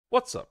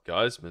What's up,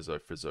 guys?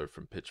 MizzoFrizzo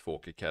from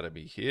Pitchfork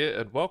Academy here,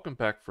 and welcome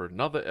back for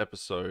another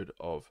episode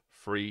of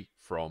Free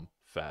from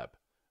Fab,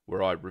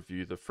 where I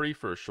review the free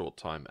for a short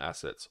time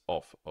assets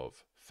off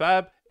of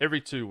Fab.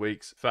 Every 2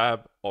 weeks,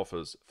 Fab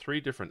offers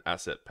 3 different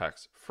asset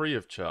packs free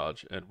of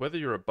charge, and whether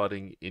you're a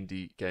budding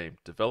indie game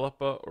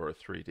developer or a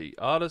 3D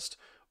artist,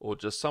 or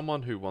just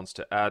someone who wants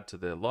to add to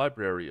their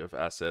library of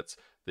assets,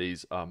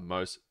 these are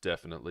most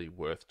definitely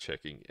worth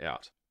checking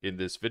out. In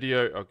this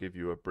video, I'll give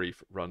you a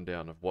brief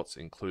rundown of what's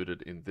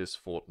included in this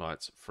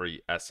fortnight's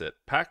free asset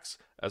packs,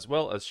 as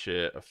well as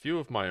share a few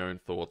of my own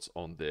thoughts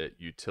on their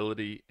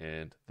utility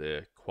and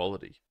their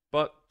quality.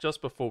 But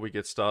just before we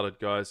get started,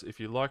 guys, if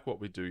you like what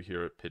we do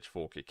here at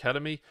Pitchfork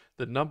Academy,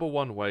 the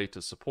 #1 way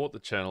to support the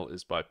channel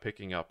is by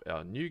picking up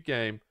our new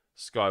game,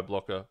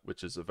 Skyblocker,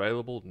 which is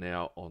available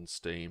now on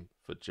Steam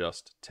for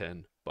just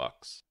 $10.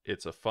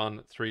 It's a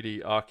fun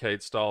 3D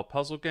arcade style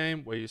puzzle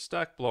game where you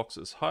stack blocks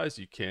as high as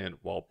you can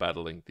while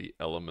battling the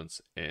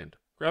elements and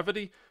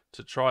gravity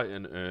to try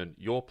and earn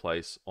your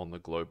place on the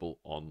global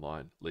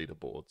online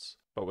leaderboards.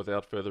 But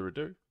without further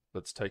ado,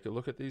 let's take a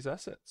look at these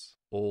assets.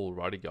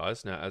 Alrighty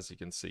guys, now as you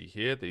can see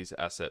here, these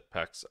asset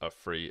packs are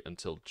free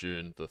until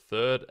June the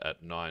 3rd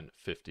at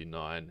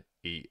 9:59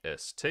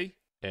 EST.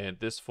 And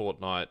this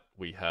fortnight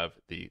we have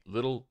the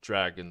Little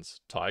Dragon's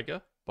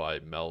Tiger by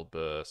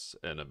MalberS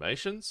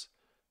Animations,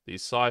 the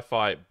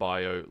Sci-Fi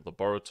Bio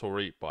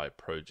Laboratory by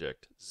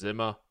Project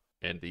Zima,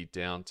 and the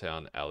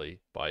Downtown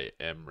Alley by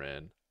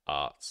Emran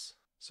Arts.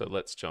 So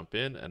let's jump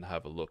in and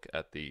have a look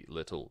at the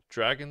Little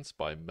Dragons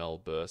by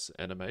MalberS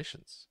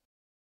Animations.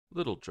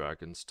 Little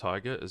Dragon's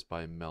Tiger is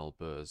by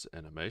MalberS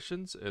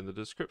Animations, and the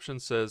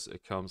description says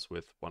it comes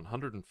with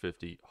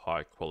 150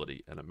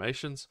 high-quality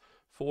animations,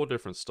 4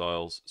 different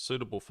styles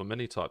suitable for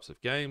many types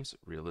of games: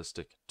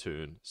 realistic,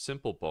 toon,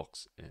 simple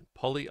box, and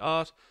poly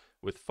art,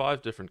 with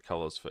 5 different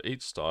colors for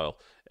each style,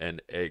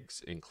 and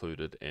eggs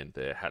included and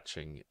their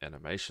hatching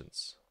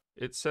animations.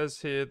 It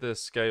says here they're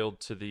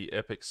scaled to the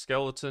epic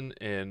skeleton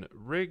and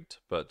rigged,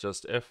 but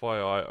just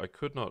FYI, I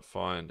could not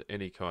find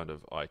any kind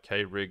of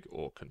IK rig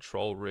or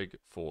control rig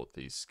for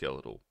these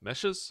skeletal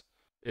meshes.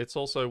 It's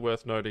also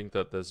worth noting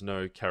that there's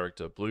no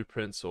character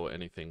blueprints or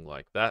anything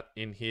like that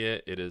in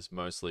here. It is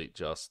mostly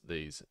just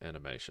these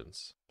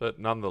animations. But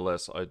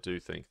nonetheless, I do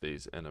think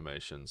these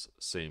animations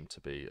seem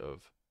to be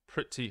of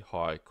pretty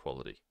high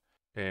quality.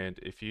 And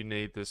if you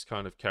need this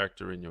kind of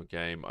character in your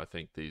game, I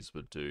think these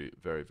would do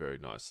very, very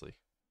nicely.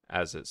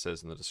 As it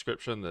says in the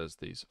description, there's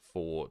these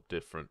 4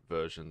 different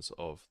versions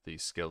of the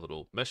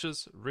skeletal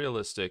meshes: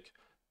 realistic,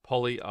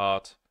 poly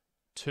art,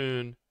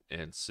 toon,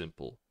 and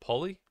simple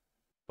poly.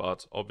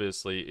 But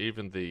obviously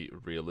even the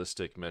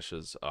realistic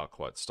meshes are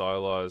quite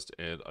stylized,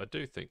 and I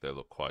do think they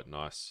look quite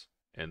nice.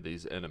 And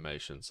these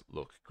animations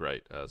look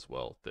great as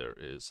well. There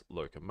is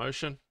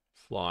locomotion,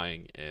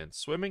 flying, and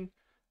swimming,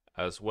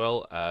 as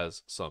well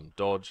as some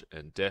dodge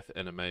and death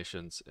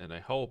animations, and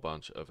a whole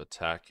bunch of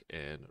attack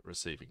and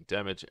receiving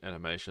damage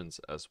animations,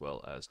 as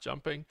well as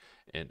jumping,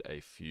 and a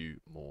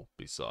few more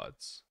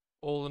besides.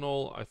 All in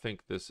all, I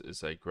think this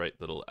is a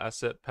great little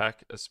asset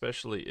pack,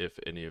 especially if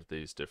any of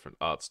these different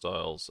art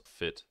styles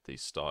fit the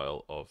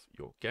style of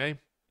your game.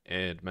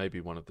 And maybe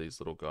one of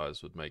these little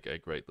guys would make a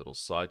great little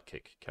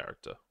sidekick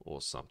character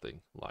or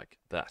something like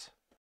that.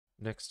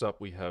 Next up,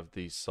 we have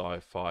the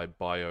Sci-Fi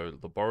Bio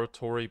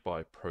Laboratory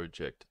by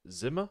Project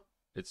Zima.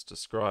 It's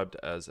described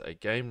as a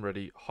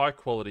game-ready,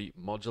 high-quality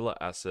modular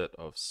asset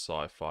of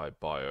Sci-Fi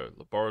Bio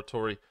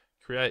Laboratory.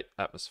 Create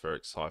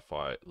atmospheric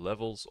sci-fi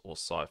levels or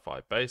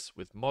sci-fi base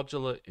with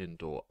modular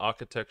indoor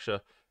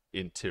architecture,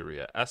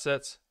 interior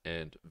assets,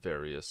 and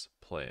various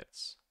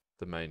plants.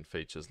 The main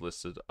features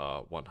listed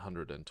are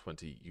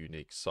 120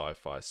 unique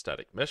sci-fi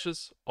static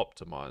meshes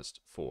optimized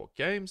for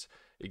games,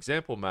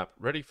 example map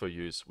ready for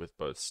use with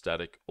both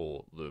static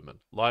or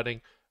lumen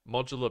lighting,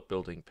 modular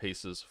building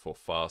pieces for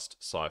fast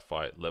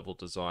sci-fi level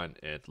design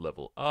and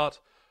level art,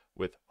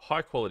 with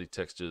high quality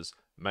textures,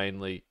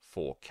 mainly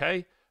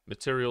 4K.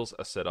 Materials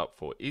are set up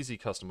for easy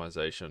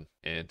customization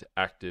and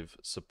active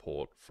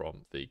support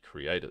from the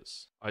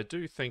creators. I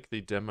do think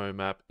the demo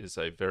map is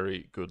a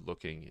very good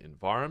looking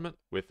environment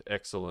with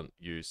excellent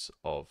use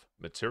of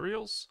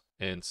materials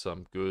and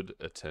some good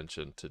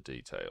attention to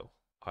detail.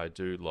 I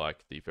do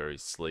like the very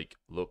sleek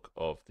look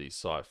of the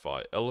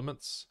sci-fi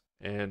elements,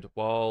 and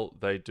while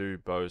they do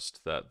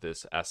boast that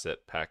this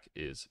asset pack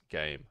is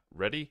game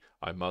ready,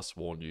 I must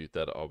warn you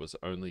that I was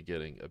only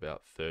getting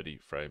about 30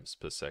 frames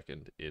per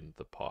second in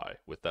the Pi,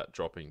 with that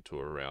dropping to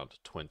around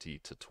 20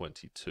 to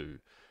 22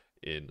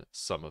 in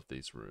some of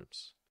these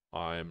rooms.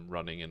 I'm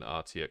running an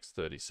RTX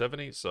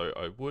 3070, so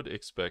I would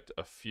expect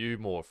a few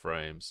more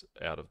frames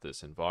out of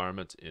this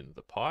environment in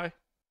the Pi.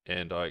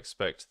 And I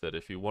expect that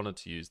if you wanted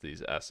to use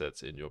these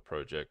assets in your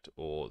project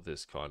or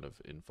this kind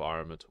of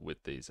environment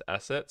with these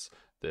assets,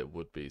 there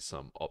would be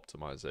some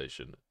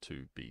optimization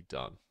to be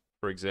done.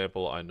 For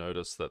example, I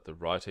noticed that the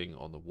writing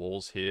on the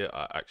walls here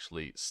are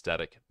actually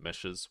static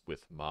meshes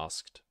with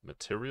masked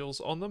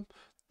materials on them.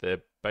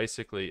 They're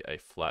basically a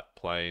flat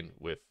plane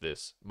with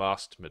this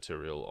masked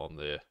material on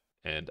there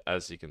And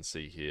as you can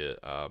see here,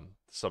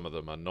 some of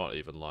them are not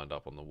even lined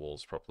up on the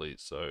walls properly,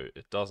 so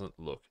it doesn't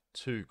look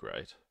too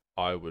great.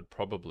 I would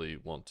probably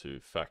want to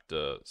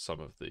factor some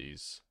of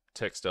these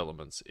text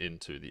elements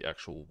into the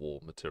actual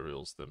wall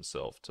materials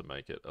themselves to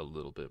make it a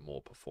little bit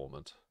more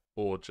performant,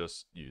 or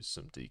just use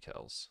some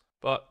decals.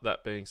 But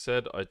that being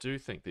said, I do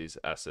think these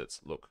assets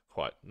look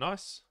quite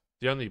nice.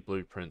 The only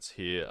blueprints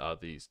here are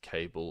these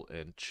cable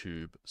and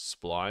tube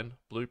spline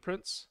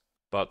blueprints,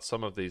 but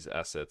some of these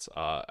assets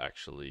are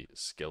actually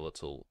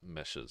skeletal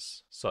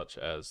meshes, such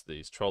as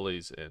these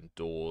trolleys and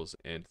doors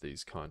and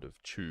these kind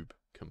of tube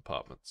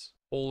compartments.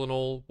 All in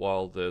all,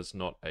 while there's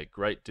not a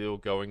great deal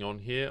going on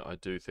here, I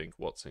do think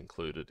what's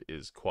included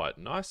is quite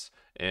nice,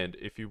 and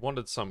if you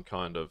wanted some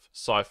kind of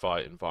sci-fi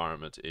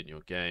environment in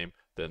your game,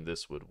 then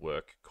this would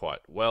work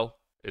quite well.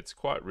 It's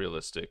quite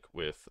realistic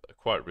with a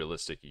quite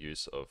realistic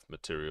use of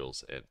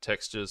materials and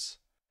textures,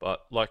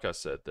 but like I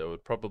said, there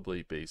would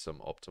probably be some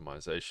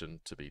optimization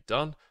to be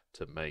done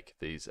to make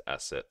these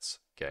assets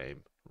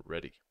game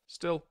ready.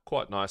 Still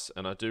quite nice,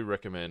 and I do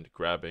recommend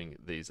grabbing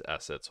these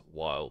assets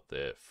while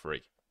they're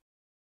free.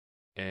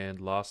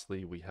 And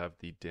lastly, we have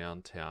the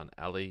Downtown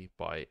Alley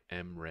by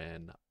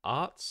Emran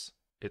Arts.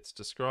 It's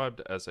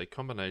described as a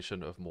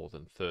combination of more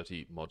than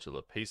 30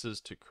 modular pieces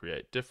to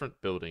create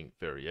different building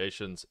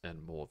variations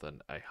and more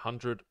than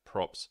 100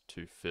 props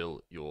to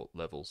fill your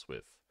levels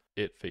with.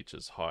 It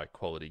features high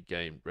quality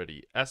game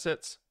ready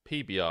assets,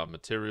 PBR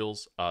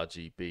materials,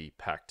 RGB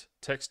packed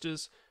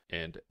textures,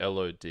 and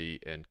LOD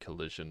and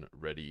collision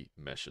ready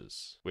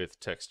meshes, with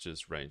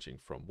textures ranging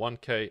from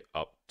 1K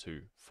up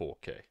to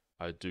 4K.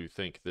 I do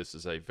think this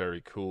is a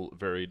very cool,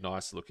 very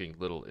nice looking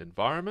little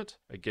environment,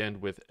 again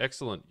with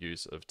excellent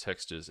use of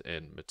textures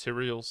and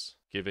materials,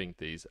 giving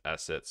these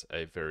assets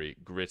a very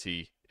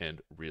gritty and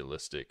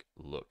realistic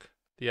look.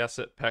 The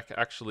asset pack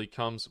actually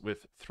comes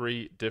with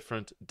 3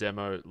 different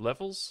demo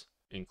levels,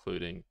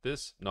 including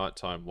this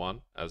nighttime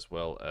one, as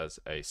well as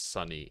a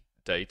sunny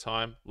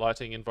daytime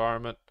lighting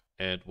environment,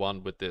 and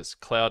one with this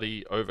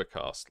cloudy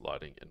overcast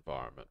lighting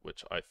environment,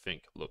 which I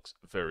think looks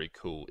very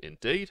cool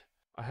indeed.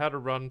 I had a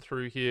run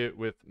through here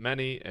with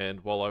many,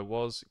 and while I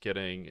was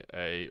getting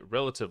a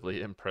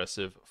relatively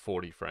impressive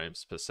 40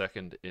 frames per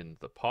second in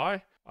the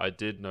Pi, I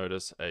did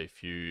notice a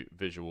few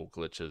visual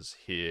glitches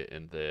here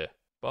and there.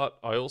 But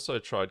I also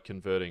tried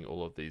converting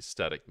all of these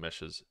static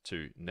meshes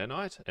to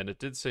nanite, and it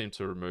did seem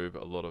to remove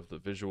a lot of the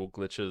visual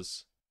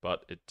glitches,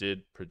 but it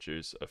did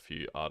produce a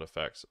few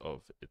artifacts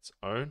of its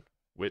own,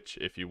 which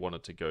if you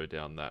wanted to go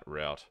down that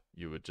route,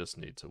 you would just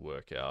need to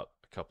work out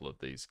a couple of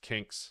these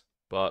kinks.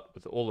 But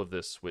with all of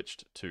this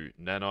switched to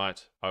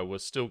nanite, I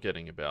was still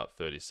getting about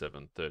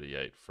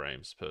 37-38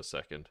 frames per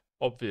second.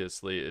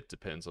 Obviously, it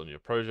depends on your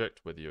project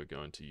whether you're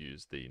going to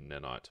use the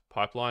nanite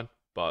pipeline,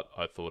 but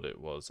I thought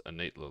it was a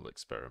neat little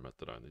experiment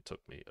that only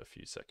took me a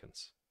few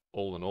seconds.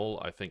 All in all,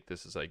 I think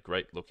this is a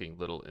great looking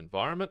little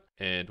environment,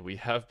 and we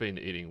have been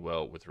eating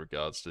well with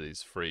regards to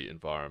these free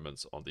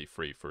environments on the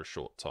free for a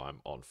short time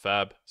on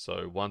Fab.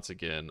 So once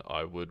again,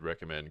 I would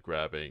recommend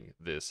grabbing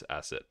this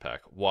asset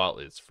pack while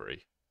it's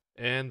free.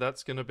 And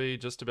that's going to be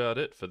just about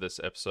it for this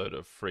episode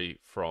of Free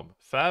from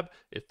Fab.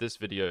 If this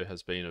video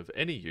has been of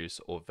any use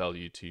or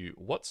value to you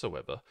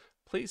whatsoever,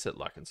 please hit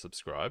like and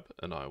subscribe,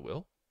 and I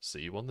will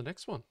see you on the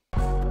next one.